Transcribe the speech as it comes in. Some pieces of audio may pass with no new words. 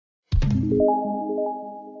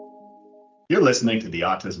You're listening to the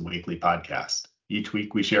Autism Weekly podcast. Each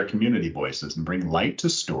week, we share community voices and bring light to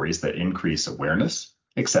stories that increase awareness,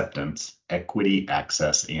 acceptance, equity,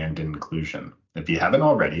 access, and inclusion. If you haven't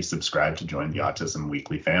already, subscribe to join the Autism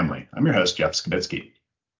Weekly family. I'm your host, Jeff Skibitsky.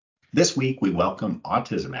 This week, we welcome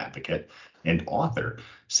autism advocate and author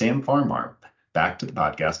Sam Farmar back to the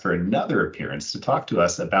podcast for another appearance to talk to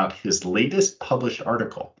us about his latest published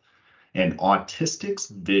article, An Autistic's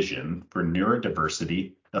Vision for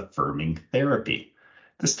Neurodiversity Affirming Therapy.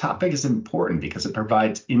 This topic is important because it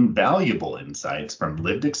provides invaluable insights from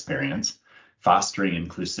lived experience, fostering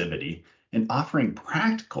inclusivity, and offering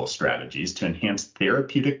practical strategies to enhance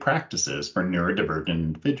therapeutic practices for neurodivergent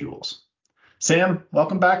individuals. Sam,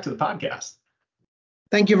 welcome back to the podcast.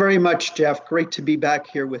 Thank you very much, Jeff. Great to be back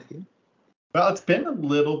here with you. Well, it's been a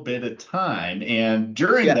little bit of time, and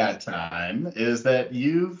during that time is that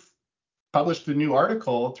you've published a new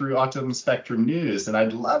article through Autism Spectrum News, and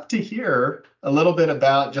I'd love to hear a little bit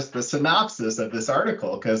about just the synopsis of this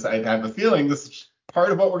article, because I have a feeling this is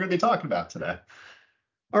part of what we're going to be talking about today.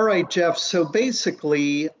 All right, Jeff. So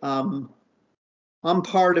basically, I'm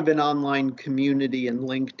part of an online community in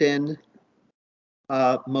LinkedIn,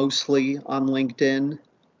 mostly on LinkedIn,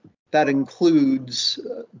 that includes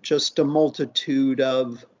just a multitude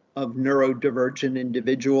of neurodivergent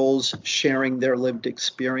individuals sharing their lived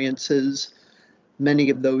experiences, many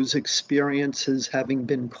of those experiences having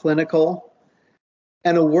been clinical.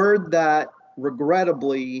 And a word that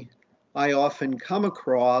regrettably I often come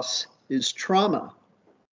across is trauma.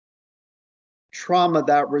 Trauma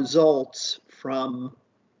that results from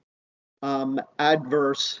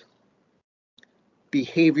adverse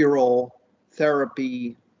behavioral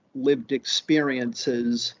therapy lived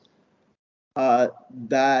experiences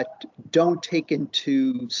that don't take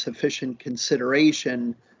into sufficient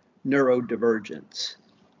consideration neurodivergence.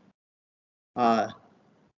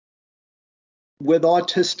 With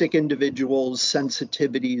autistic individuals,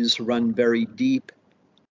 sensitivities run very deep.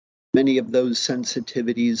 Many of those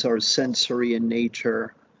sensitivities are sensory in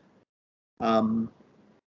nature,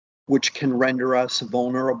 which can render us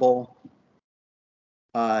vulnerable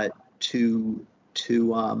to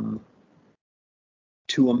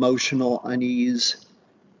emotional unease,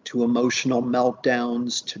 to emotional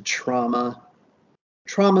meltdowns, to trauma.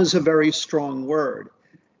 Trauma is a very strong word.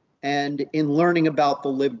 And in learning about the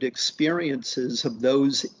lived experiences of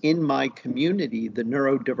those in my community, the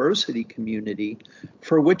neurodiversity community,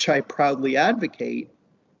 for which I proudly advocate,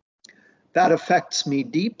 that affects me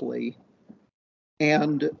deeply.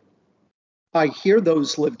 And I hear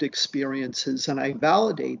those lived experiences and I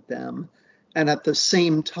validate them. And at the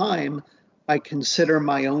same time, I consider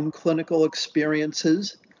my own clinical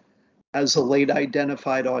experiences as a late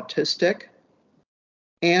identified autistic,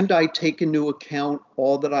 and I take into account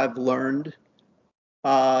all that I've learned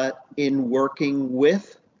in working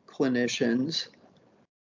with clinicians,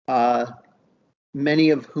 many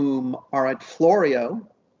of whom are at Florio,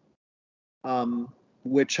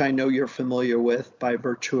 which I know you're familiar with by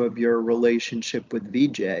virtue of your relationship with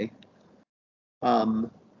VJ,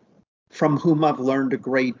 from whom I've learned a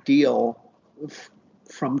great deal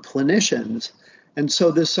from clinicians. And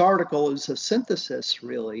so this article is a synthesis,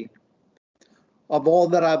 really, of all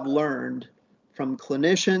that I've learned from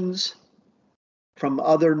clinicians, from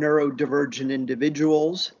other neurodivergent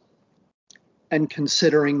individuals, and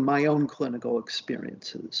considering my own clinical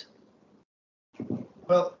experiences.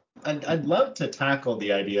 Well, I'd love to tackle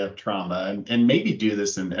the idea of trauma and maybe do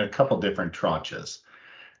this in a couple different tranches.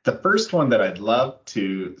 The first one that I'd love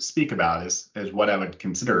to speak about is what I would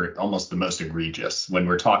consider almost the most egregious when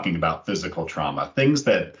we're talking about physical trauma, things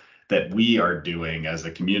that we are doing as a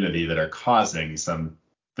community that are causing some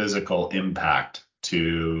physical impact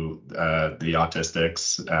to the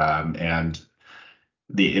autistics and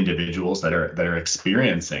the individuals that are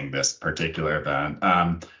experiencing this particular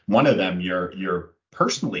event. One of them you're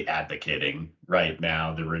personally advocating right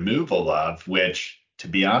now the removal of, which, to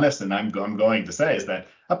be honest, and I'm going to say, is that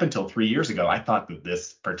up until 3 years ago, I thought that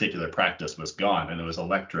this particular practice was gone, and it was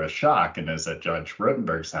electroshock and is at Judge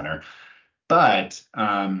Rotenberg Center. But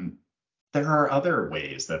there are other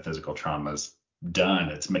ways that physical trauma is done.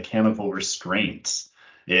 It's mechanical restraints.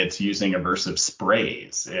 It's using aversive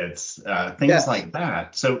sprays. It's things like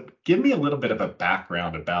that. So give me a little bit of a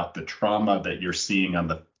background about the trauma that you're seeing on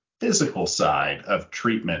the physical side of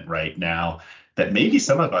treatment right now that maybe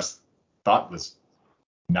some of us thought was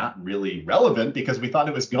not really relevant because we thought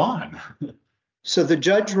it was gone. So the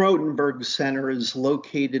Judge Rotenberg Center is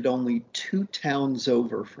located only 2 towns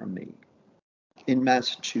over from me in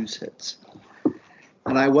Massachusetts.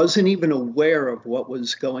 And I wasn't even aware of what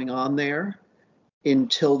was going on there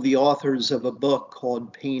until the authors of a book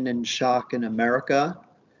called Pain and Shock in America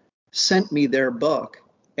sent me their book,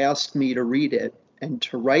 asked me to read it and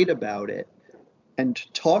to write about it and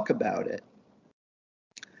to talk about it,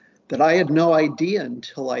 that I had no idea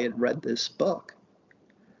until I had read this book.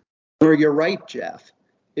 Where you're right, Jeff,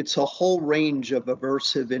 it's a whole range of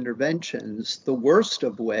aversive interventions, the worst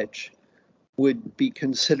of which would be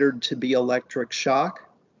considered to be electric shock,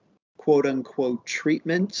 quote unquote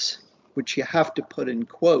treatments, which you have to put in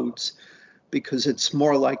quotes because it's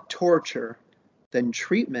more like torture than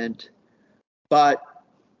treatment. But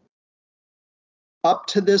up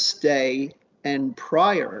to this day and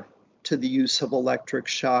prior to the use of electric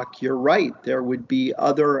shock, you're right, there would be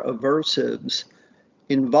other aversives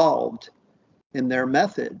involved in their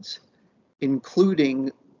methods,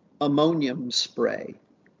 including ammonium spray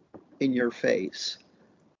in your face,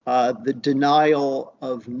 the denial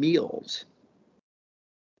of meals,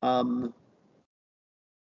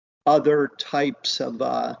 other types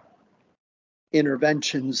of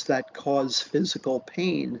interventions that cause physical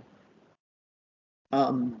pain.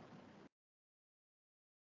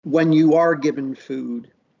 When you are given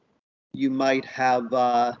food, you might have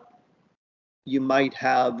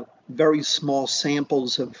very small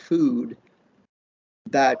samples of food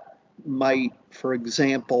that might, for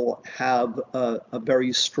example, have a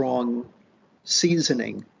very strong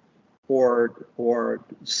seasoning or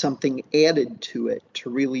something added to it to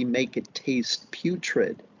really make it taste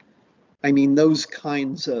putrid. I mean, those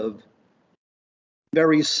kinds of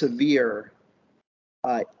very severe,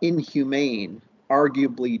 inhumane,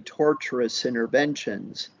 arguably torturous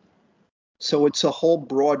interventions. So it's a whole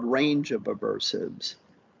broad range of aversives,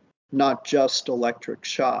 not just electric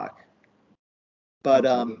shock. But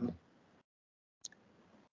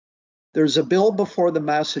there's a bill before the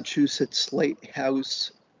Massachusetts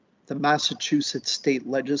State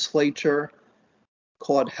Legislature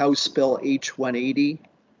called House Bill H-180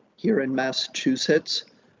 here in Massachusetts,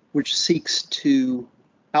 which seeks to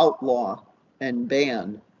outlaw and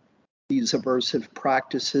ban these aversive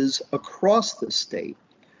practices across the state,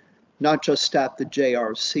 not just at the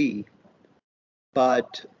JRC,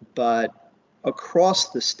 but across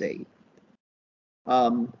the state.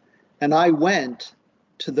 And I went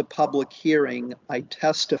to the public hearing. I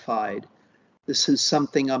testified. This is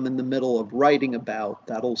something I'm in the middle of writing about.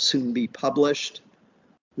 That'll soon be published.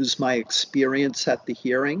 It was my experience at the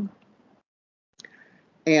hearing.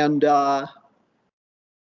 And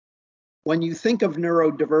when you think of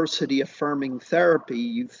neurodiversity affirming therapy,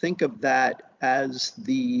 you think of that as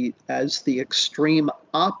the extreme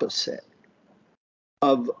opposite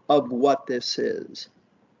of what this is.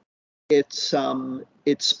 It's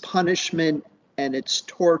punishment and it's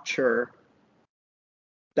torture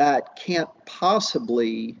that can't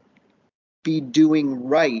possibly be doing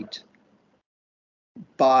right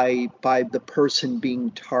by the person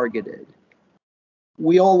being targeted.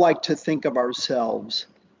 We all like to think of ourselves,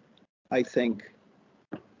 I think,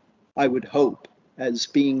 I would hope, as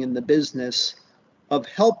being in the business of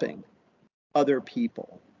helping other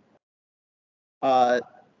people.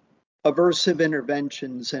 Aversive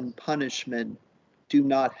interventions and punishment do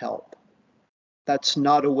not help. That's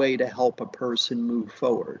not a way to help a person move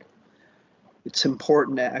forward. It's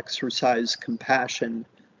important to exercise compassion,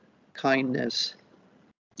 kindness,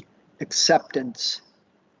 acceptance,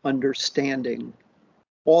 understanding,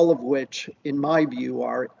 all of which, in my view,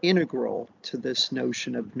 are integral to this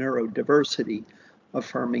notion of neurodiversity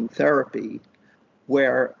affirming therapy,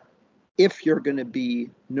 where if you're going to be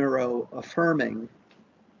neuro-affirming,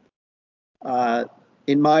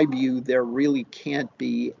 in my view, there really can't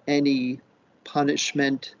be any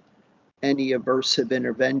punishment, any aversive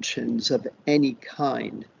interventions of any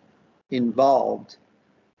kind involved,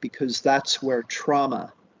 because that's where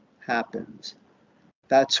trauma happens.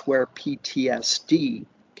 That's where PTSD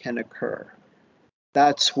can occur.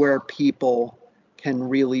 That's where people can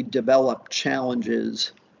really develop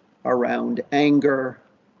challenges around anger,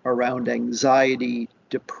 around anxiety,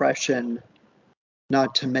 depression,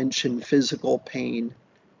 not to mention physical pain.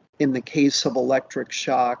 In the case of electric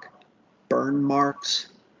shock, burn marks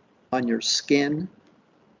on your skin.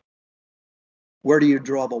 Where do you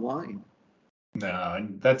draw the line? No,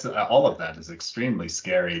 and that's all of that is extremely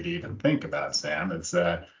scary to even think about, Sam.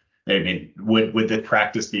 I mean, would this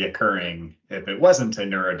practice be occurring if it wasn't a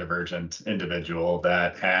neurodivergent individual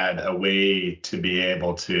that had a way to be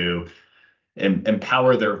able to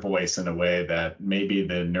empower their voice in a way that maybe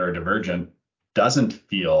the neurodivergent doesn't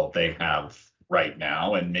feel they have right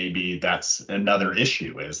now? And maybe that's another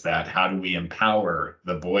issue, is that how do we empower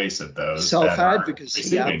the voice of those that are Self-advocacy,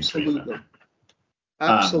 receiving absolutely. treatment?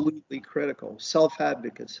 Absolutely critical.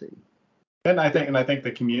 Self-advocacy. And I think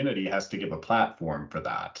the community has to give a platform for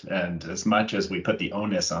that. And as much as we put the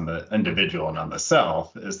onus on the individual and on the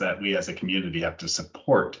self, is that we as a community have to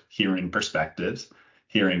support hearing perspectives,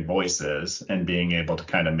 hearing voices, and being able to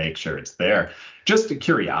kind of make sure it's there. Just a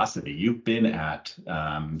curiosity, you've been at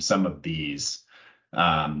some of these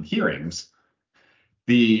hearings.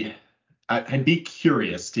 The I'd be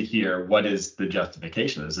curious to hear what is the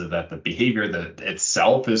justification. Is it that the behavior that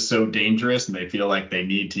itself is so dangerous and they feel like they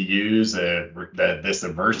need to use this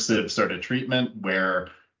aversive sort of treatment where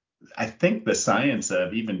I think the science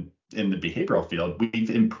of even in the behavioral field, we've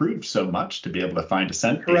improved so much to be able to find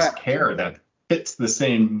assent-based Correct. care that fits the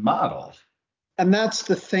same model. And that's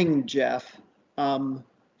the thing, Jeff.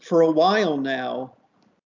 For a while now,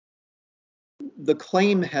 the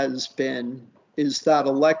claim has been is that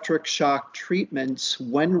electric shock treatments,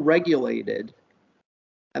 when regulated,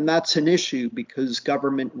 and that's an issue because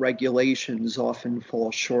government regulations often fall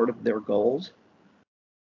short of their goals,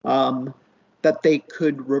 that they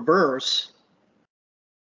could reverse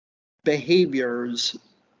behaviors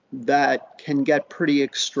that can get pretty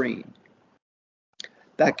extreme,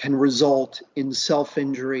 that can result in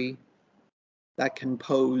self-injury, that can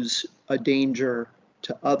pose a danger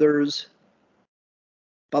to others.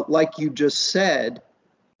 But like you just said,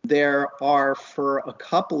 there are for a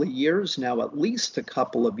couple of years now, at least a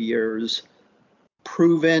couple of years,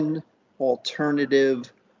 proven alternative,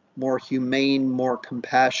 more humane, more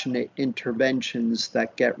compassionate interventions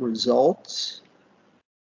that get results.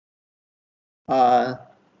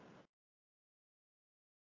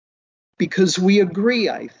 Because we agree,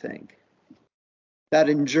 I think, that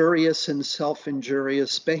injurious and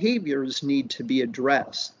self-injurious behaviors need to be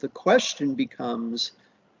addressed. The question becomes,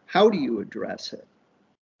 how do you address it?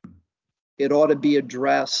 It ought to be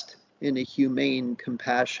addressed in a humane,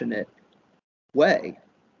 compassionate way.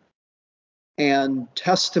 And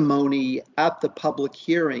testimony at the public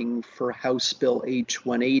hearing for House Bill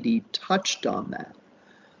H-180 touched on that,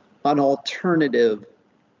 an alternative,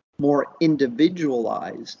 more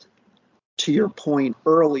individualized, to your point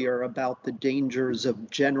earlier about the dangers of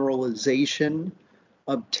generalization,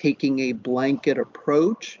 of taking a blanket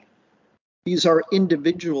approach. These are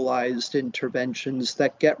individualized interventions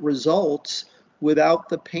that get results without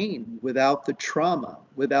the pain, without the trauma,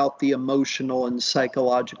 without the emotional and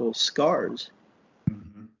psychological scars,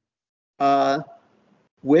 Mhm.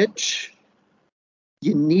 which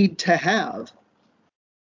you need to have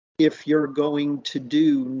if you're going to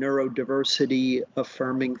do neurodiversity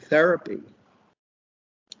affirming therapy.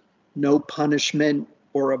 No punishment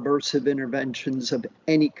or aversive interventions of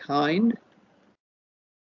any kind,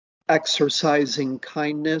 exercising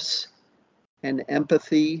kindness and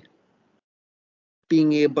empathy,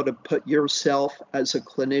 being able to put yourself as a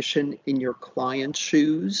clinician in your client's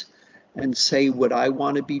shoes and say, would I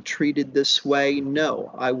want to be treated this way?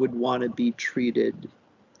 No, I would want to be treated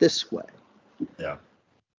this way. Yeah.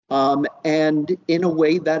 And in a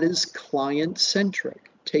way that is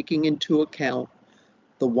client-centric, taking into account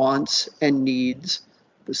the wants and needs,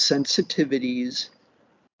 the sensitivities,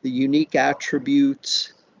 the unique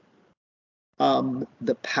attributes,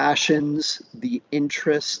 the passions, the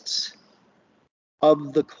interests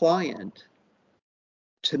of the client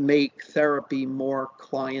to make therapy more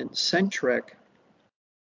client-centric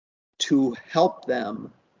to help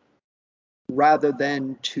them rather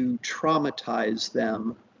than to traumatize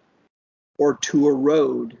them or to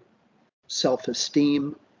erode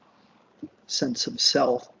self-esteem, sense of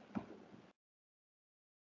self,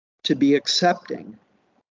 to be accepting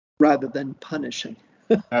rather than punishing.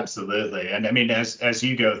 Absolutely. And I mean, as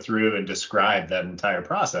you go through and describe that entire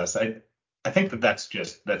process, I think that's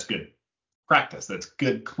good practice. That's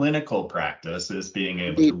good clinical practice is being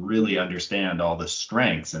able to Indeed. really understand all the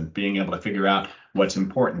strengths and being able to figure out what's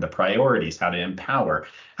important, the priorities, how to empower,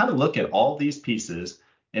 how to look at all these pieces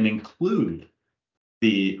and include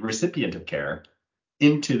the recipient of care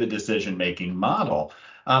into the decision-making model,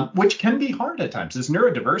 which can be hard at times. This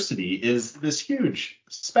neurodiversity is this huge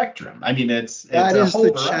spectrum. I mean, it's That a is the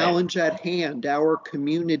whole variety. challenge at hand. Our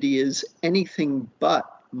community is anything but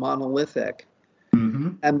monolithic.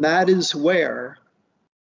 Hmm. And that is where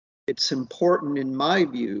it's important, in my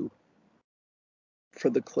view, for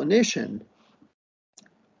the clinician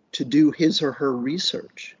to do his or her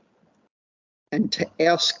research and to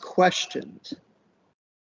ask questions.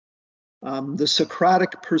 The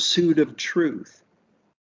Socratic pursuit of truth.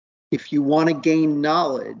 If you want to gain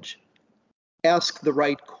knowledge, ask the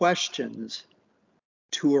right questions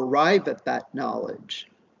to arrive at that knowledge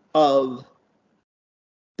of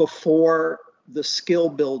before the skill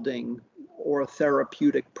building or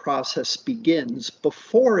therapeutic process begins,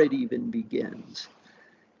 before it even begins.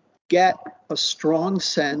 get a strong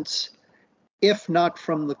sense, if not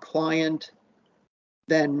from the client,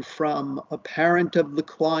 then from a parent of the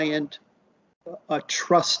client, a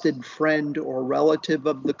trusted friend or relative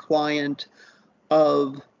of the client,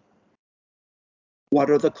 of what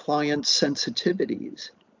are the client's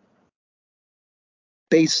sensitivities.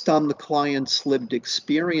 Based on the client's lived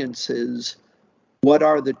experiences, what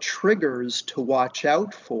are the triggers to watch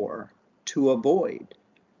out for, to avoid?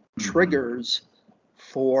 Triggers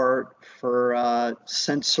for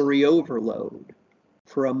sensory overload,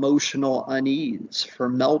 for emotional unease, for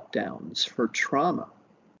meltdowns, for trauma.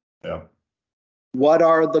 Yeah. What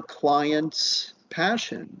are the client's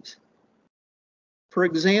passions? For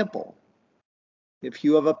example, if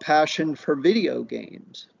you have a passion for video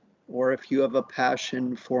games, or if you have a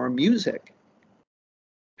passion for music,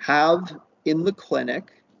 have in the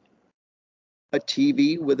clinic a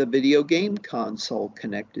TV with a video game console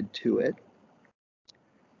connected to it.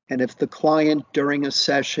 And if the client during a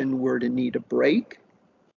session were to need a break,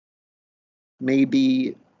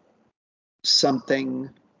 maybe something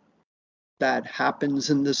that happens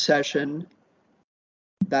in the session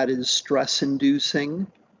that is stress inducing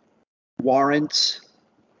warrants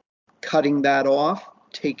cutting that off,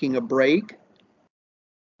 taking a break,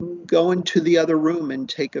 go into the other room and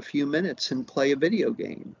take a few minutes and play a video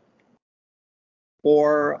game.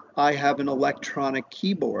 Or I have an electronic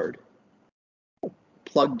keyboard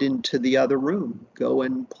plugged into the other room, go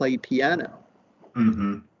and play piano.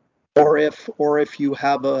 Mm-hmm. Or if you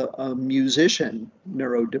have a musician,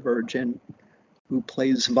 neurodivergent, who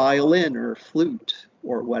plays violin or flute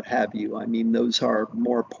or what have you. I mean, those are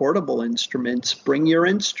more portable instruments. Bring your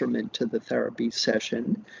instrument to the therapy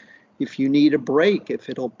session. If you need a break, if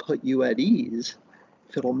it'll put you at ease,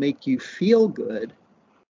 if it'll make you feel good,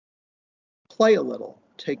 play a little,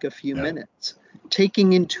 take a few minutes,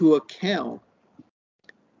 taking into account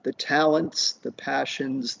the talents, the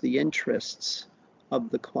passions, the interests of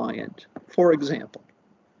the client, for example,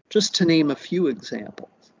 just to name a few examples.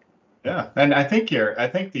 Yeah, and I think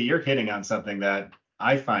that you're hitting on something that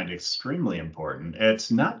I find extremely important. It's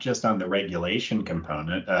not just on the regulation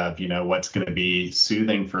component of, what's going to be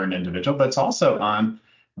soothing for an individual, but it's also on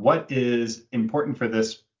what is important for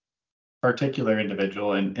this particular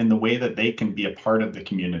individual and the way that they can be a part of the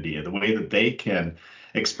community, the way that they can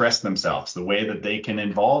express themselves, the way that they can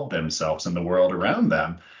involve themselves in the world around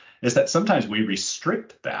them, is that sometimes we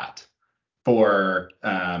restrict that for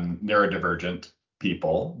neurodivergent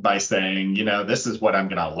people by saying, this is what I'm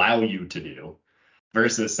going to allow you to do,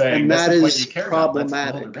 versus saying, And this that is what you is care about. Let's build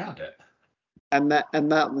problematic. around it.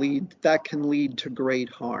 That can lead to great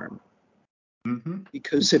harm. Mm-hmm.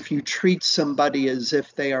 Because if you treat somebody as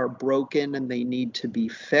if they are broken and they need to be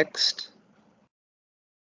fixed,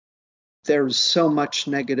 there's so much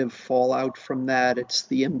negative fallout from that. It's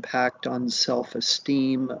the impact on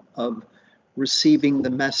self-esteem of receiving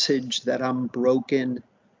the message that I'm broken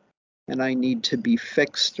and I need to be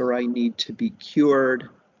fixed or I need to be cured.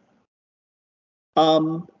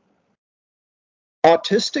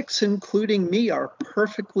 Autistics, including me, are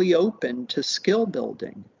perfectly open to skill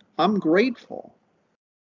building. I'm grateful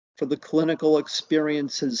for the clinical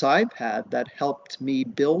experiences I've had that helped me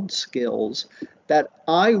build skills that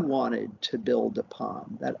I wanted to build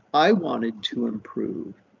upon, that I wanted to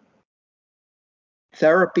improve.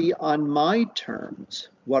 Therapy on my terms,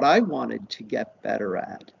 what I wanted to get better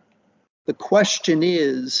at. The question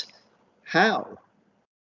is, how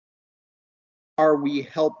are we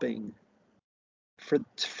helping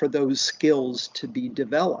for those skills to be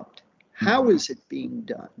developed? How Mm-hmm. is it being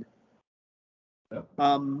done? Yep.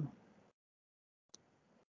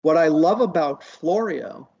 What I love about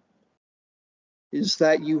Florio is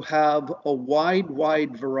that you have a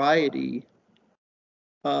wide variety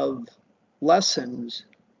of lessons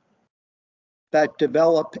that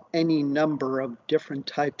develop any number of different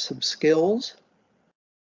types of skills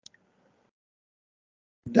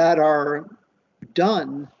that are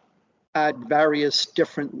done at various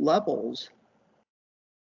different levels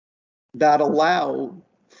that allow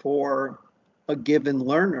for a given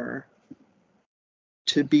learner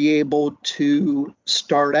to be able to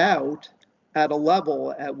start out at a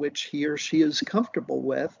level at which he or she is comfortable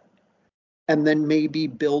with, and then maybe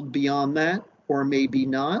build beyond that, or maybe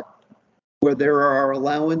not, where there are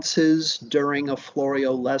allowances during a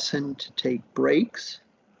Florio lesson to take breaks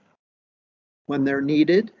when they're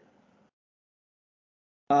needed.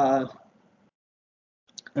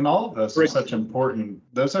 And all of those are such important,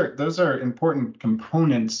 those are important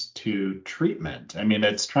components to treatment. I mean,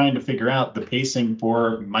 it's trying to figure out the pacing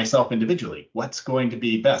for myself individually. What's going to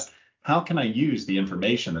be best? how can I use the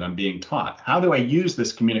information that I'm being taught? How do I use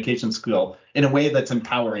this communication skill in a way that's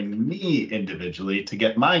empowering me individually to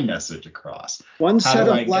get my message across? One How set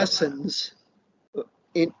do I of get that? lessons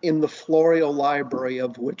in the Florio Library,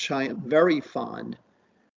 of which I am very fond,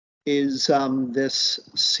 is this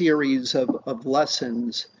series of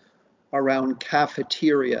lessons around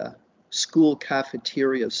cafeteria, school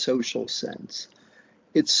cafeteria social sense.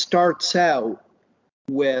 It starts out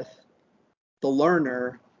with the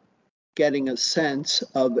learner getting a sense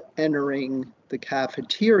of entering the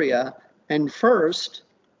cafeteria and first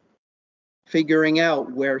figuring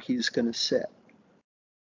out where he's going to sit,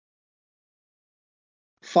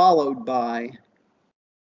 followed by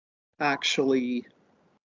actually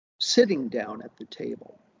sitting down at the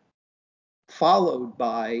table, followed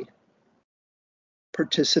by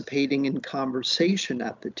participating in conversation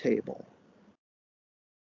at the table,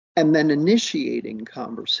 and then initiating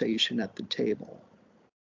conversation at the table.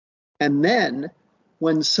 And then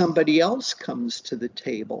when somebody else comes to the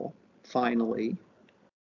table, finally,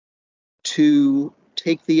 to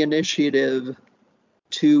take the initiative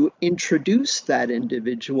to introduce that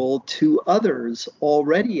individual to others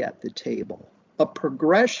already at the table, a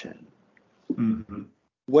progression Mm-hmm.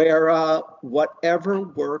 where whatever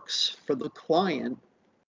works for the client,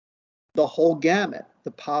 the whole gamut,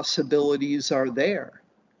 the possibilities are there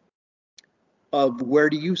of where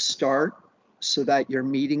do you start so that you're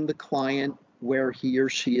meeting the client where he or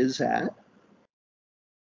she is at,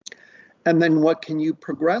 and then what can you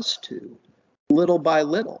progress to little by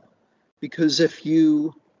little? Because if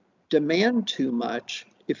you demand too much,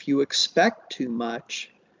 if you expect too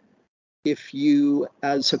much, if you,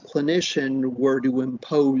 as a clinician, were to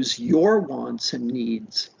impose your wants and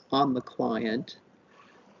needs on the client,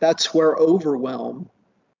 that's where overwhelm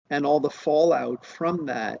and all the fallout from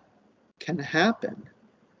that can happen,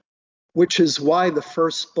 which is why the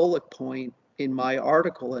first bullet point in my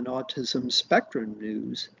article in Autism Spectrum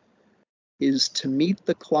News is to meet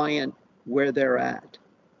the client where they're at.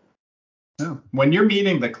 Yeah. When you're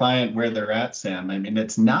meeting the client where they're at, Sam, I mean,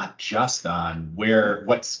 it's not just on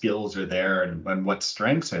what skills are there and what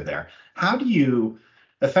strengths are there. How do you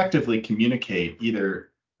effectively communicate either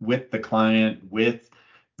with the client, with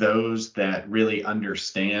those that really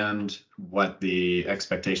understand what the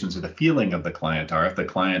expectations or the feeling of the client are? If the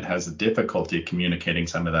client has a difficulty communicating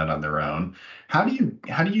some of that on their own, how do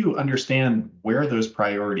you understand where those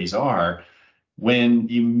priorities are when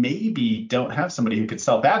you maybe don't have somebody who could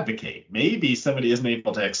self-advocate? Maybe somebody isn't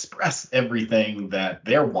able to express everything that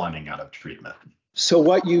they're wanting out of treatment. So,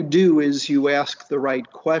 what you do is you ask the right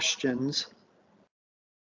questions.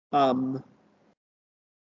 Um,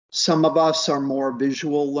 some of us are more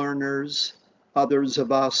visual learners, others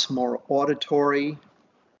of us more auditory.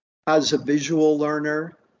 As a visual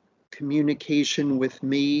learner, communication with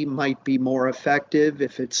me might be more effective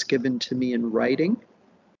if it's given to me in writing.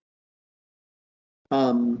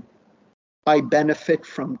 Um, I benefit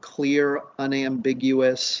from clear,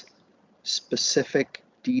 unambiguous, specific,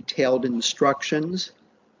 detailed instructions.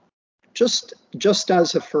 Just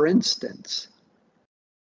as a for instance,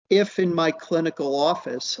 if in my clinical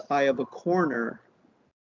office I have a corner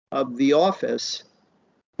of the office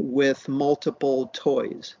with multiple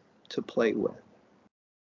toys to play with,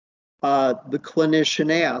 the clinician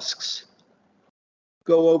asks,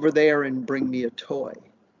 go over there and bring me a toy.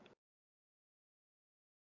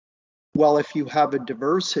 Well, if you have a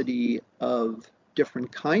diversity of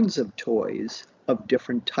different kinds of toys, of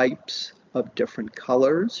different types, of different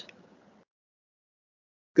colors,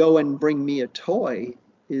 go and bring me a toy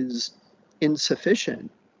is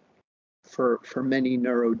insufficient for many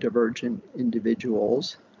neurodivergent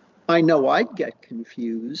individuals. I know I'd get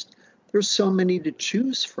confused. There's so many to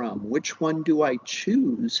choose from. Which one do I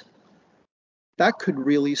choose? That could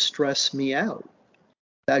really stress me out.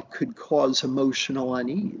 That could cause emotional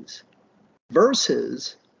unease.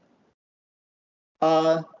 Versus,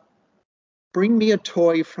 uh, bring me a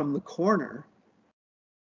toy from the corner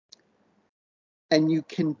and you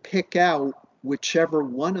can pick out whichever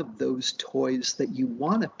one of those toys that you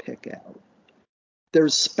want to pick out.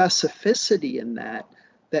 There's specificity in that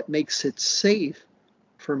that makes it safe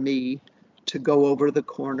for me to go over the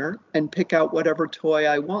corner and pick out whatever toy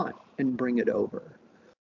I want and bring it over.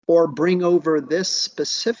 Or bring over this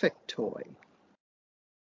specific toy.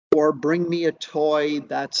 Or bring me a toy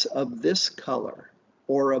that's of this color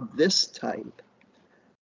or of this type.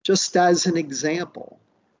 Just as an example,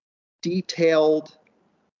 detailed,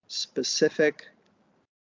 specific,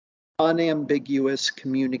 unambiguous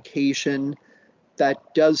communication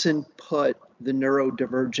that doesn't put the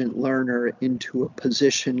neurodivergent learner into a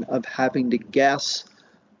position of having to guess,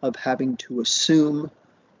 of having to assume,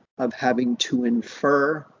 of having to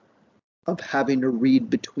infer, of having to read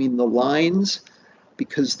between the lines,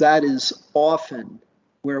 because that is often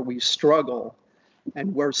where we struggle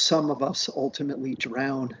and where some of us ultimately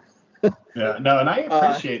drown. Yeah, no, and I Uh,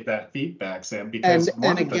 appreciate that feedback, Sam, and because and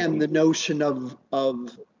one of the again, the notion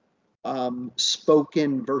of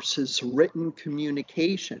spoken versus written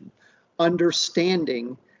communication,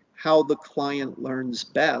 understanding how the client learns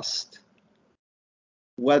best,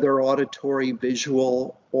 whether auditory,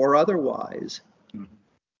 visual, or otherwise.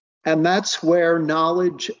 And that's where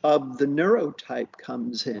knowledge of the neurotype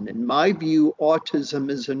comes in. In my view,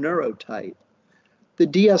 autism is a neurotype. The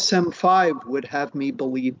DSM-5 would have me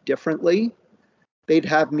believe differently. They'd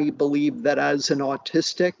have me believe that as an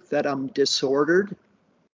autistic, that I'm disordered,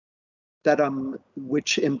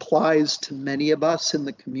 which implies to many of us in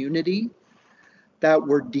the community that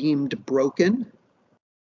we're deemed broken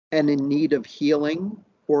and in need of healing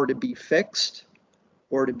or to be fixed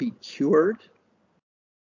or to be cured,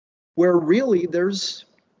 where really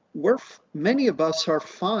many of us are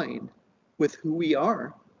fine with who we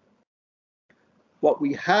are. What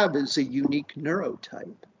we have is a unique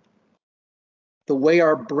neurotype. The way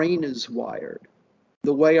our brain is wired,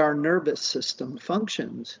 the way our nervous system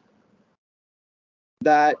functions,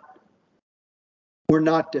 that we're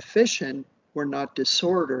not deficient, we're not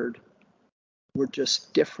disordered, we're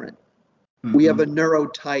just different. We have a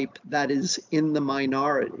neurotype that is in the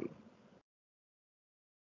minority.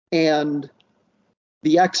 And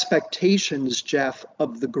the expectations, Jeff,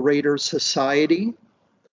 of the greater society,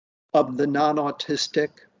 of the non-autistic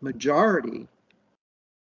majority,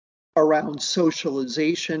 around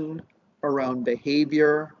socialization, around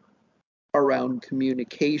behavior, around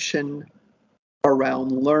communication,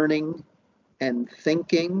 around learning and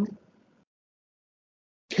thinking,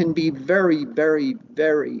 can be very, very,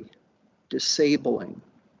 very disabling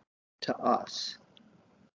to us.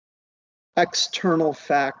 External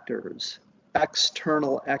factors,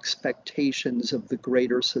 external expectations of the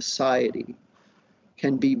greater society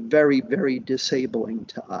can be very, very disabling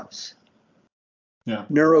to us. yeah.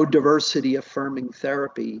 Neurodiversity affirming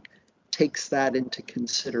therapy takes that into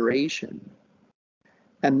consideration.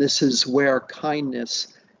 And this is where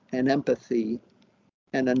kindness and empathy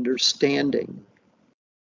and understanding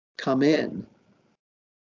come in,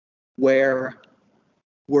 where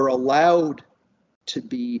we're allowed to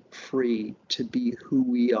be free, to be who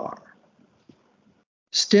we are.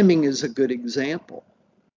 Stimming is a good example.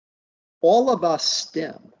 All of us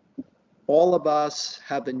stim. All of us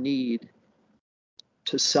have a need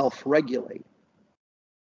to self-regulate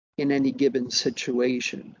in any given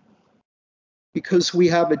situation. Because we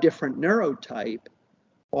have a different neurotype,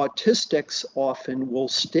 autistics often will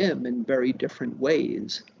stim in very different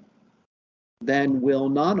ways than will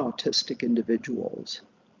non-autistic individuals.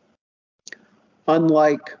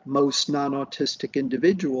 Unlike most non-autistic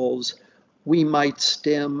individuals, we might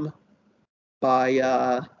stim by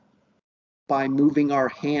moving our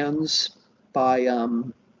hands, by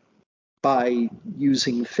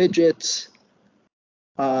using fidgets,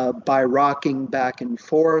 by rocking back and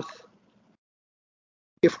forth.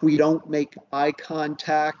 If we don't make eye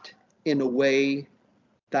contact in a way,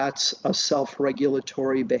 that's a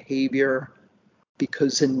self-regulatory behavior,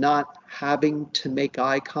 because in not having to make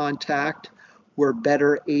eye contact, we're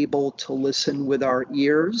better able to listen with our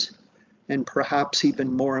ears, and perhaps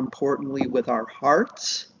even more importantly, with our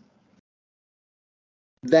hearts,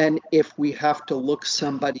 than if we have to look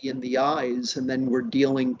somebody in the eyes and then we're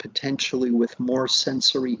dealing potentially with more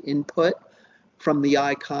sensory input from the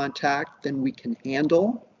eye contact than we can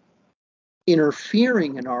handle,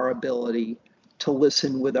 interfering in our ability to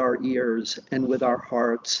listen with our ears and with our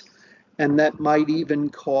hearts. And that might even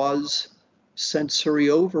cause sensory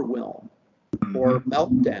overwhelm or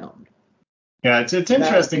meltdown. Yeah, it's That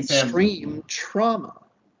interesting, Sam. extreme trauma,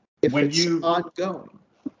 if When it's you ongoing.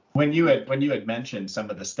 when you had mentioned some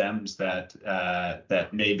of the stems that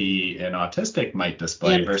maybe an autistic might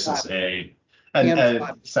display Hand versus clapping. a, Hand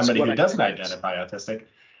clapping is somebody what who I doesn't meant. identify autistic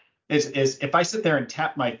is if I sit there and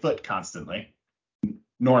tap my foot constantly,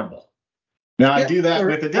 normal. Now I Yeah, do that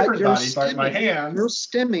with a different you're body part, my stimming. You're hands.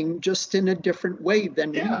 stimming just in a different way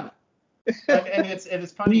than we Yeah. might. And it's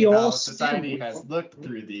funny We all how stim. society has looked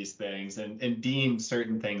through these things and deemed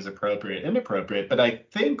certain things appropriate, inappropriate. But I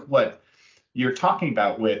think what you're talking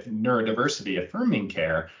about with neurodiversity affirming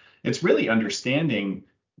care, it's really understanding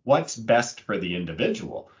what's best for the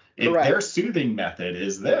individual. If their Correct. soothing method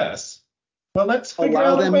is this, well, let's figure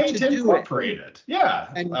Allow out a them way to to do it. incorporate it. Yeah,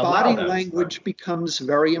 And allow body that as part. language becomes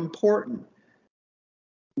very important.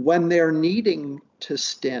 When they're needing to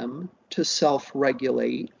stim, to self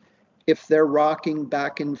regulate, if they're rocking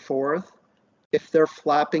back and forth, if they're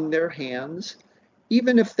flapping their hands,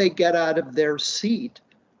 even if they get out of their seat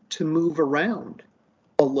to move around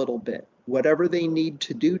a little bit, whatever they need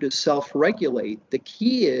to do to self-regulate. The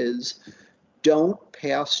key is don't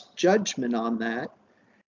pass judgment on that.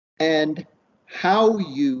 And how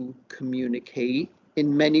you communicate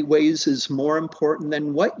in many ways is more important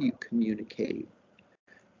than what you communicate.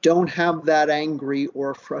 Don't have that angry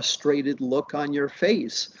or frustrated look on your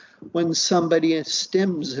face when somebody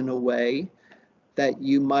stims in a way that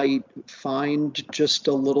you might find just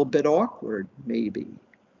a little bit awkward, maybe.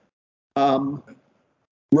 Um,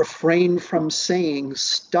 Refrain from saying,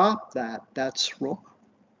 stop that, that's wrong.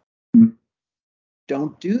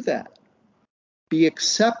 Don't do that. Be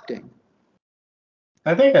accepting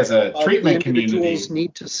I think as a of the treatment individual's community,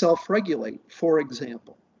 need to self-regulate, for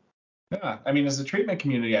example. yeah, I mean, as a treatment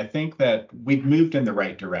community, I think that we've moved in the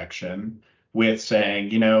right direction with saying,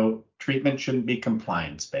 treatment shouldn't be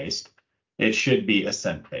compliance based. It should be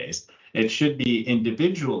assent based. It should be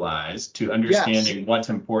individualized to Yes, understanding what's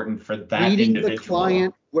important for that meeting the individual.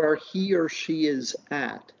 client where he or she is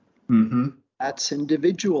at. Hmm. That's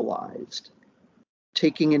individualized.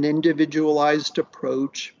 Taking an individualized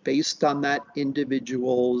approach based on that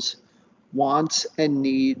individual's wants and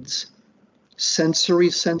needs, sensory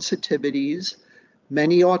sensitivities.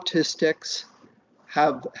 Many autistics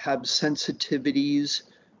have sensitivities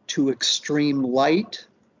to extreme light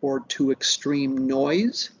or to extreme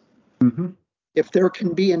noise. Hmm. If there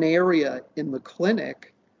can be an area in the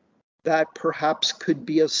clinic that perhaps could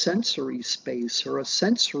be a sensory space or a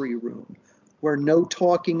sensory room where no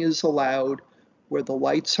talking is allowed, where the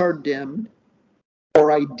lights are dimmed,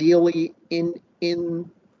 or ideally in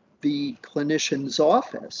the clinician's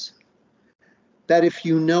office, that if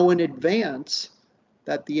you know in advance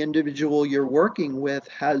that the individual you're working with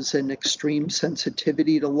has an extreme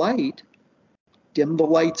sensitivity to light, dim the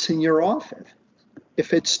lights in your office.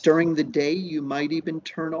 If it's during the day, you might even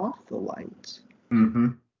turn off the lights. Hmm.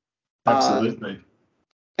 Uh, Absolutely.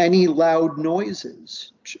 any loud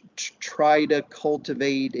noises, try to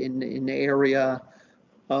cultivate in an area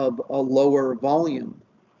of a lower volume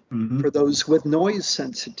for Hmm. those with noise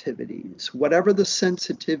sensitivities. Whatever the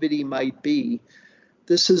sensitivity might be,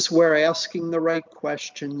 this is where asking the right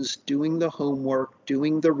questions, doing the homework,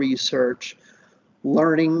 doing the research,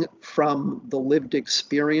 learning from the lived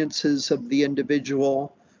experiences of the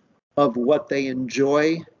individual, of what they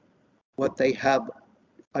enjoy, what they have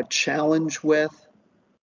a challenge with,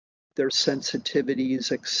 their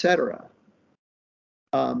sensitivities, etc.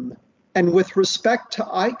 Um, and with respect to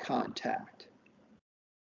eye contact,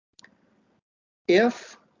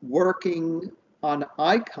 if working on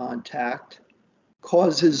eye contact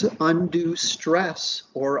causes undue stress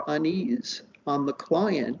or unease on the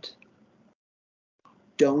client,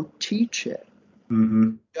 don't teach it.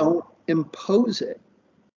 Hmm. Don't impose it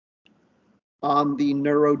on the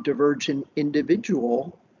neurodivergent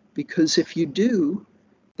individual, because if you do,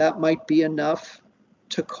 that might be enough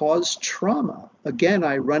to cause trauma. Again,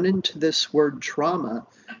 I run into this word trauma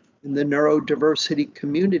in the neurodiversity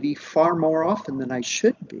community far more often than I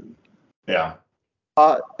should be. Yeah.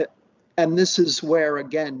 Uh, and this is where,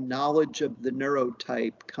 again, knowledge of the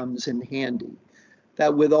neurotype comes in handy.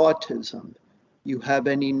 That with autism, you have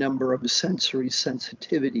any number of sensory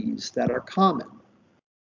sensitivities that are common.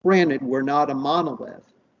 Granted, we're not a monolith,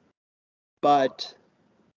 but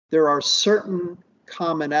there are certain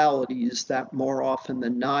commonalities that more often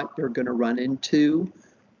than not you're going to run into.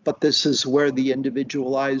 But this is where the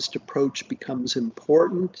individualized approach becomes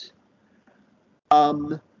important.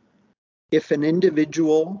 Um, if an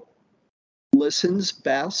individual listens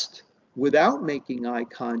best without making eye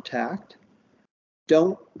contact,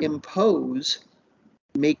 don't impose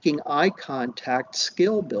making eye contact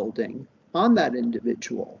skill building on that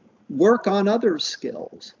individual. Work on other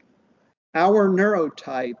skills. Our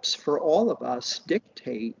neurotypes for all of us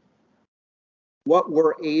dictate what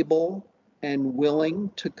we're able and willing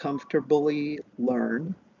to comfortably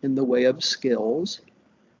learn in the way of skills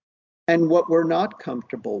and what we're not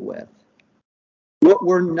comfortable with. What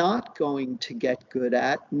we're not going to get good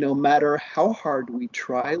at, no matter how hard we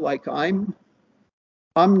try, like I'm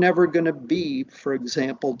never going to be, for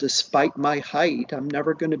example, despite my height, I'm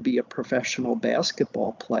never going to be a professional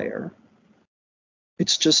basketball player.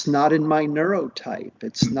 It's just not in my neurotype.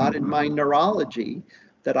 It's not in my neurology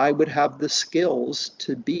that I would have the skills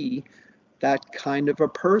to be that kind of a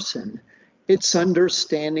person. It's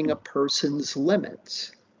understanding a person's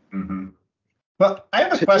limits Hmm. Well, I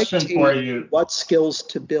have a to question for dictate you. what skills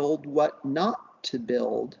to build, what not to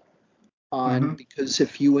build on, Hmm. because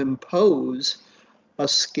if you impose a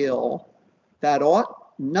skill that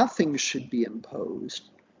ought, nothing should be imposed.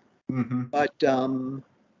 Hmm. But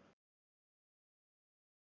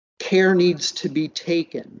care needs to be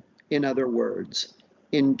taken, in other words,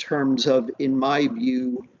 in terms of, in my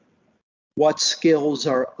view, what skills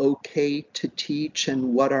are okay to teach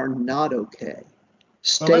and what are not okay. Well,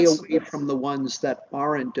 Stay away from the ones that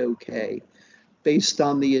aren't okay based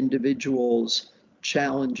on the individual's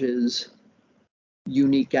challenges,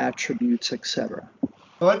 unique attributes, etc.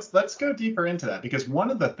 let's go deeper into that, because one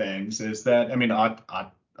of the things is that, I mean,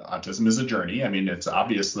 autism is a journey. I mean, it's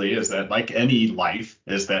obviously is that, like any life,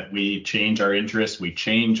 is that we change our interests, we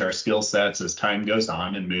change our skill sets as time goes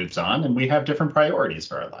on and moves on, and we have different priorities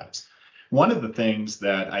for our lives. One of the things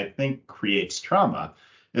that I think creates trauma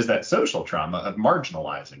is that social trauma of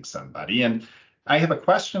marginalizing somebody. And I have a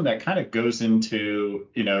question that kind of goes into,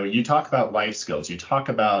 you talk about life skills, you talk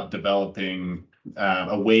about developing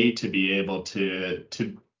a way to be able to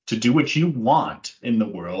do what you want in the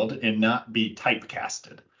world and not be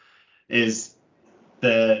typecasted. Is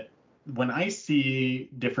the When I see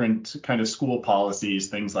different kind of school policies,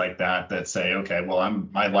 things like that, that say, okay, well,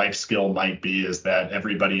 my life skill might be is that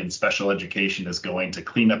everybody in special education is going to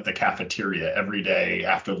clean up the cafeteria every day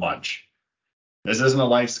after lunch. This isn't a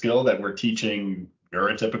life skill that we're teaching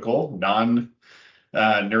neurotypical,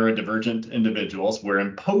 neurodivergent individuals. We're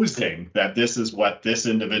imposing that this is what this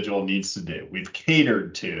individual needs to do. We've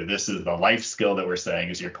catered to this is the life skill that we're saying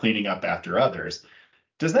is you're cleaning up after others.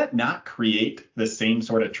 Does that not create the same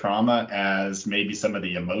sort of trauma as maybe some of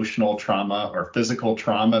the emotional trauma or physical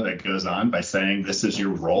trauma that goes on by saying this is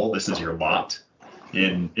your role, this is your lot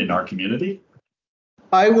in our community?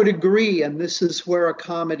 I would agree, and this is where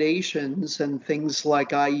accommodations and things like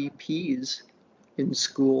IEPs in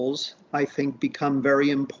schools, I think, become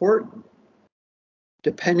very important.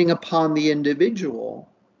 Depending upon the individual,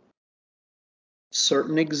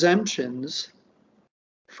 certain exemptions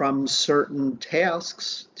from certain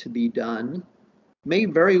tasks to be done may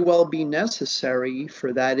very well be necessary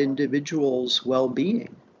for that individual's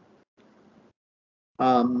well-being.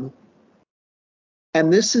 Um,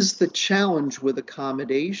 and this is the challenge with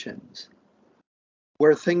accommodations.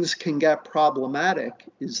 Where things can get problematic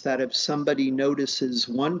is that if somebody notices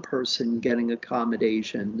one person getting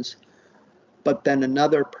accommodations, but then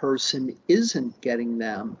another person isn't getting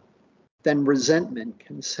them, then resentment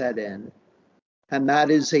can set in. And that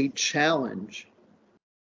is a challenge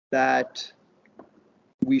that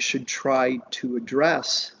we should try to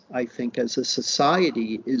address, I think, as a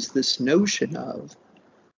society, is this notion of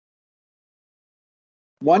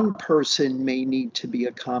one person may need to be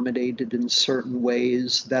accommodated in certain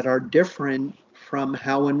ways that are different from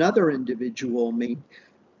how another individual may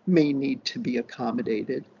need to be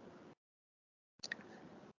accommodated.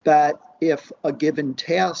 That if a given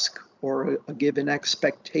task or a given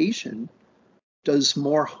expectation does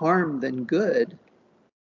more harm than good,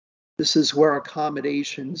 this is where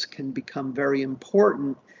accommodations can become very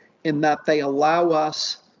important in that they allow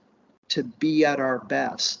us to be at our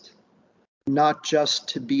best, not just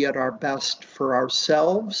to be at our best for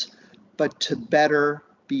ourselves, but to better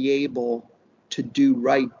be able to do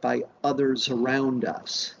right by others around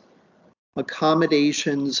us.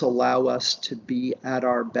 Accommodations allow us to be at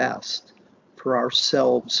our best for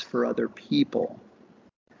ourselves, for other people.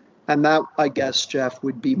 And that, I guess, Jeff,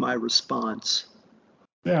 would be my response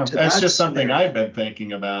Yeah, to that's that just something scenario. I've been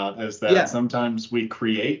thinking about, is that Yeah, sometimes we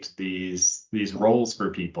create these roles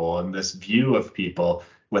for people and this view of people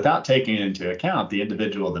without taking into account the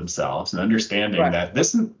individual themselves and understanding correct.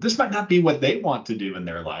 that this might not be what they want to do in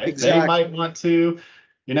their life. They Exactly. might want to,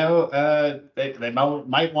 they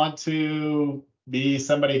might want to be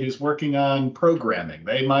somebody who's working on programming.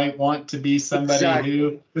 They might want to be somebody Exactly.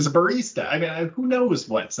 who is a barista. I mean, who knows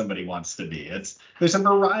what somebody wants to be? There's a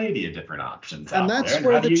variety of different options And out there. that's And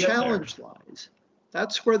how where do the you get there? challenge lies.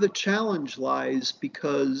 That's where the challenge lies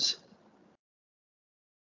because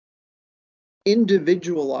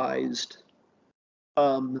individualized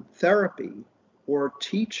therapy or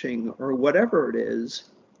teaching or whatever it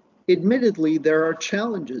is, admittedly, there are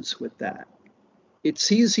challenges with that.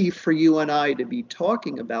 It's easy for you and I to be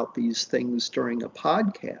talking about these things during a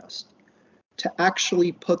podcast. To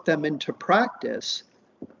actually put them into practice,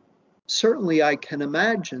 certainly I can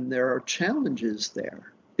imagine there are challenges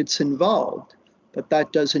there. It's involved, but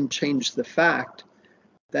that doesn't change the fact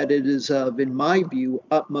that it is of, in my view,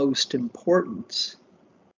 utmost importance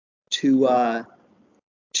to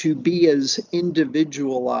to be as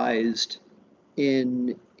individualized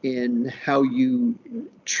in how you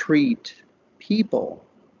treat people,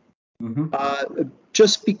 Hmm. uh,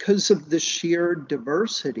 just because of the sheer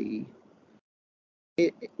diversity,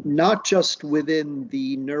 it, not just within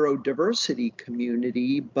the neurodiversity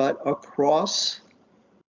community, but across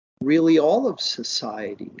really all of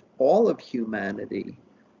society, all of humanity.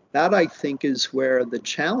 That, I think, is where the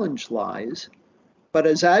challenge lies. But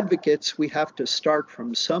as advocates, we have to start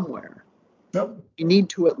from somewhere. Nope. We need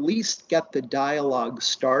to at least get the dialogue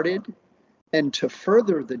started and to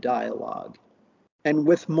further the dialogue. And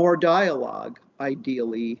with more dialogue,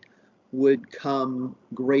 ideally, would come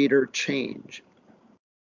greater change.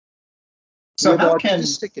 So With how can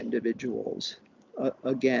autistic individuals,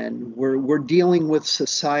 again, we're dealing with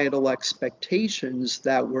societal expectations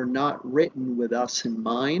that were not written with us in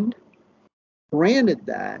mind. Granted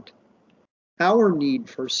that, our need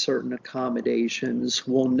for certain accommodations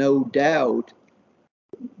will no doubt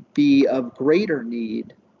be of greater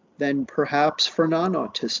need than perhaps for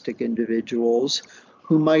non-autistic individuals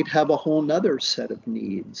who might have a whole nother set of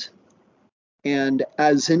needs. And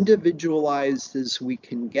as individualized as we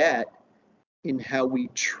can get in how we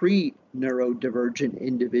treat neurodivergent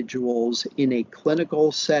individuals in a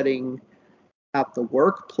clinical setting, at the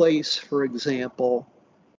workplace, for example,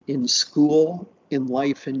 in school, in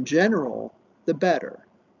life in general, the better.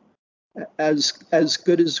 As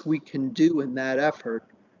good as we can do in that effort,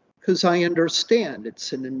 because I understand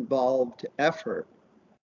it's an involved effort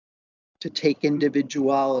to take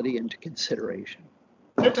individuality into consideration.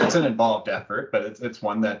 it's an involved effort, but it's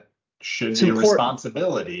one that should It's be a important.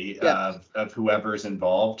 responsibility Yes. of whoever's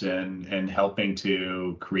involved in helping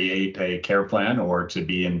to create a care plan or to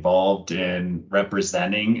be involved in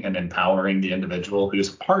representing and empowering the individual who's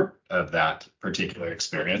part of that particular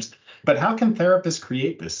experience. But how can therapists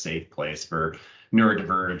create this safe place for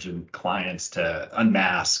neurodivergent clients to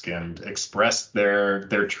unmask and express their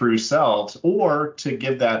true selves, or to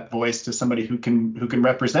give that voice to somebody who can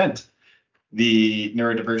represent the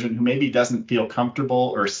neurodivergent who maybe doesn't feel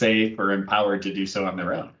comfortable or safe or empowered to do so on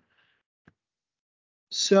their own?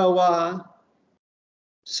 So,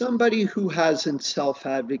 somebody who hasn't self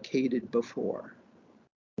advocated before,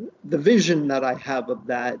 the vision that I have of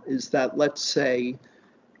that is that, let's say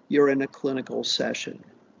you're in a clinical session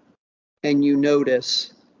and you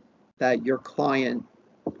notice that your client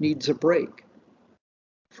needs a break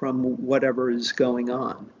from whatever is going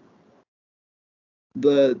on.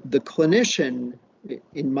 The clinician,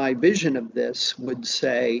 in my vision of this, would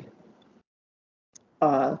say,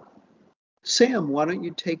 uh, Sam, why don't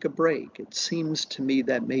you take a break? It seems to me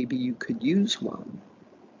that maybe you could use one.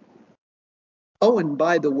 Oh, and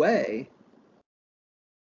by the way,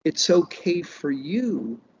 it's okay for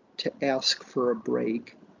you to ask for a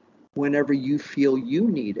break whenever you feel you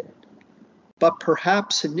need it. But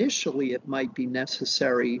perhaps initially it might be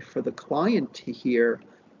necessary for the client to hear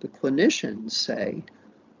the clinician say,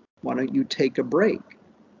 why don't you take a break?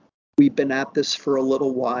 We've been at this for a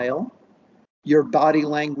little while. Your body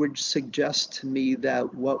language suggests to me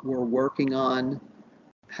that what we're working on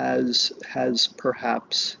has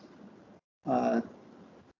perhaps uh,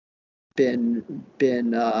 been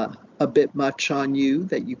a bit much on you,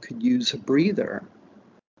 that you could use a breather.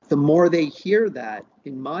 The more they hear that,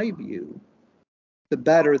 in my view, the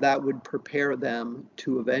better that would prepare them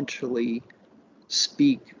to eventually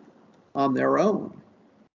speak on their own,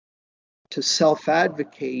 to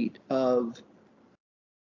self-advocate of,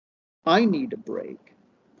 I need a break,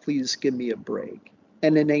 please give me a break.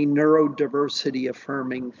 And in a neurodiversity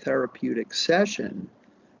affirming therapeutic session,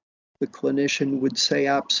 the clinician would say,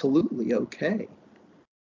 absolutely, okay.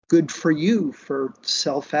 Good for you for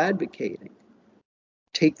self-advocating.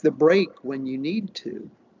 Take the break when you need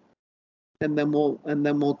to, and then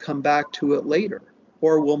we'll come back to it later,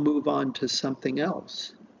 or we'll move on to something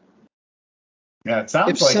else. Yeah, it If sounds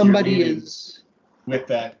like you're somebody leading is with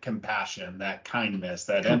that compassion, that kindness,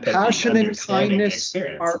 that empathy, compassion and understanding the kindness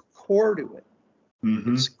experience. are core to it.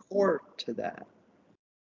 Mm-hmm. It's core to that.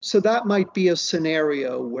 So that might be a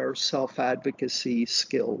scenario where self-advocacy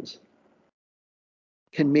skills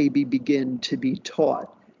can maybe begin to be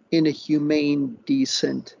taught in a humane,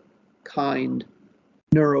 decent, kind,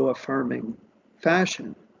 neuroaffirming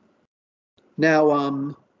fashion.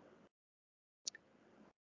 Now,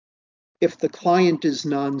 if the client is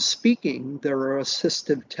non-speaking, there are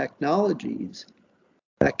assistive technologies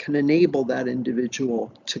that can enable that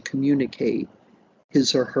individual to communicate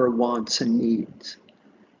his or her wants and needs.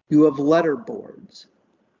 You have letter boards.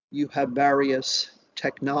 You have various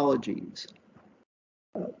technologies.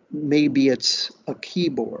 Maybe it's a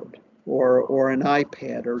keyboard or an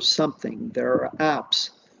iPad or something. There are apps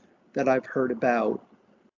that I've heard about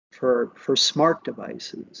for smart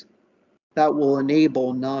devices that will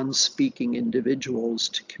enable non-speaking individuals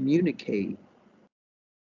to communicate,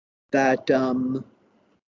 that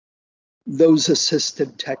those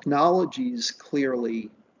assistive technologies clearly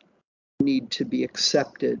need to be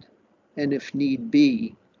accepted, and if need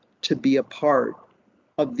be, to be a part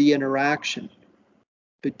of the interaction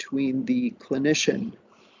between the clinician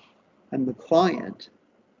and the client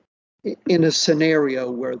in a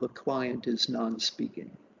scenario where the client is non-speaking.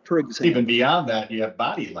 For Even example, beyond that, you have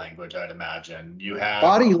body language, I'd imagine. You have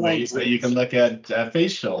body ways that you can language, look at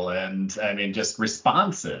facial and, I mean, just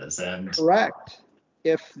responses. And correct.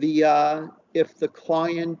 If the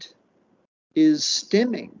client is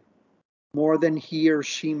stimming more than he or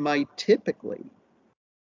she might typically,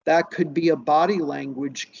 that could be a body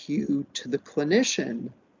language cue to the clinician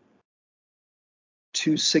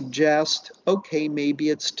to suggest, okay, maybe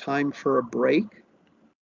it's time for a break,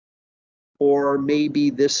 or maybe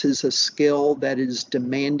this is a skill that is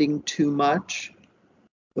demanding too much.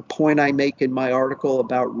 The point I make in my article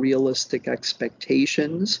about realistic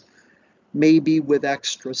expectations, maybe with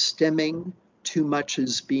extra stimming, too much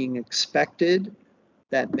is being expected,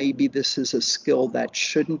 that maybe this is a skill that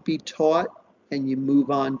shouldn't be taught and you move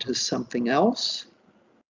on to something else.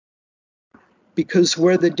 Because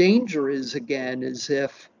where the danger is, again, is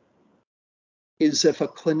if a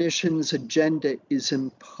clinician's agenda is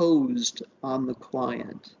imposed on the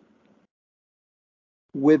client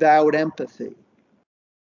without empathy,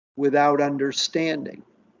 without understanding.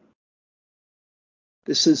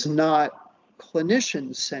 This is not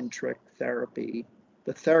clinician-centric therapy.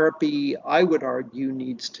 The therapy, I would argue,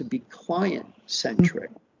 needs to be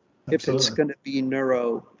client-centric if it's absolutely. going to be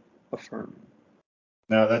neuro-affirming.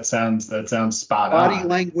 No, that sounds spot Body on.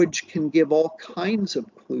 language can give all kinds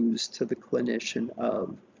of clues to the clinician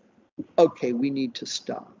of, okay, we need to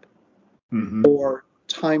stop, Hmm. or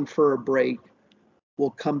time for a break, we'll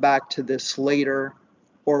come back to this later,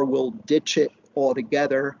 or we'll ditch it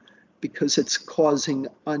altogether because it's causing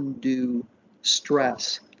undue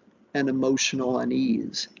stress and emotional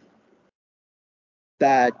unease.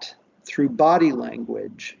 That through body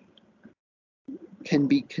language can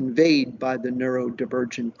be conveyed by the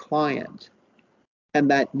neurodivergent client,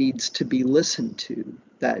 and that needs to be listened to,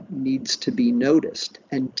 that needs to be noticed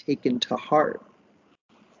and taken to heart.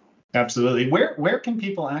 Absolutely. Where can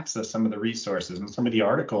people access some of the resources and some of the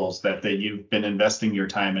articles that you've been investing your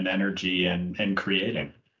time and energy in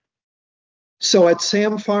creating? So at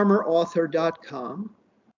samfarmerauthor.com,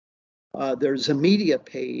 there's a media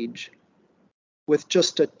page with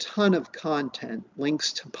just a ton of content,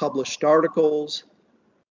 links to published articles,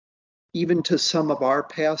 even to some of our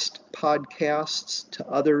past podcasts, to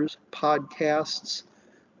others' podcasts,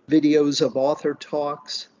 videos of author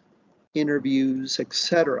talks, interviews,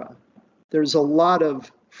 etc. There's a lot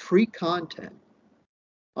of free content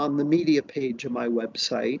on the media page of my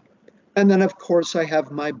website. And then, of course, I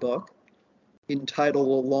have my book entitled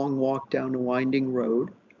A Long Walk Down a Winding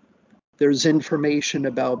Road. There's information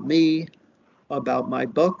about me, about my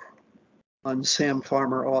book on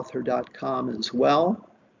samfarmerauthor.com as well.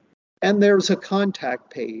 And there's a contact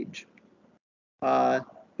page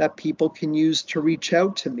that people can use to reach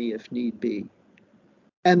out to me if need be,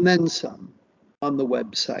 and then some on the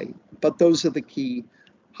website. But those are the key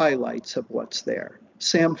highlights of what's there.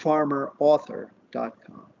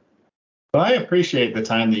 samfarmerauthor.com. Well, I appreciate the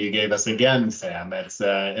time that you gave us again, Sam. It's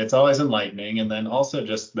always enlightening, and then also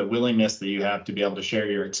just the willingness that you have to be able to share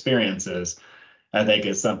your experiences. I think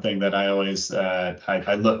is something that I always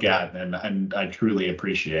I look at and I truly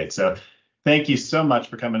appreciate. So thank you so much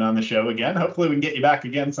for coming on the show again. Hopefully we can get you back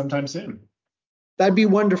again sometime soon. That'd be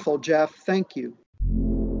wonderful, Jeff. Thank you.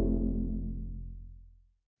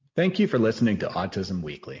 Thank you for listening to Autism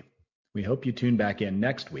Weekly. We hope you tune back in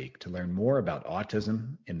next week to learn more about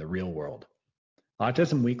autism in the real world.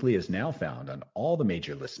 Autism Weekly is now found on all the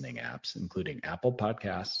major listening apps, including Apple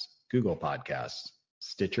Podcasts, Google Podcasts,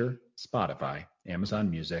 Stitcher, Spotify, Amazon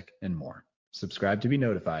Music, and more. Subscribe to be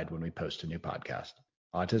notified when we post a new podcast.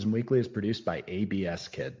 Autism Weekly is produced by ABS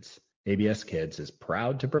Kids. ABS Kids is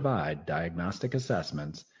proud to provide diagnostic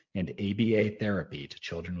assessments and ABA therapy to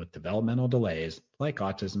children with developmental delays like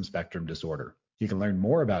autism spectrum disorder. You can learn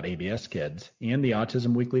more about ABS Kids and the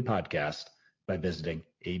Autism Weekly podcast by visiting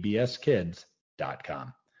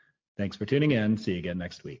abskids.com. Thanks for tuning in. See you again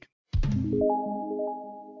next week.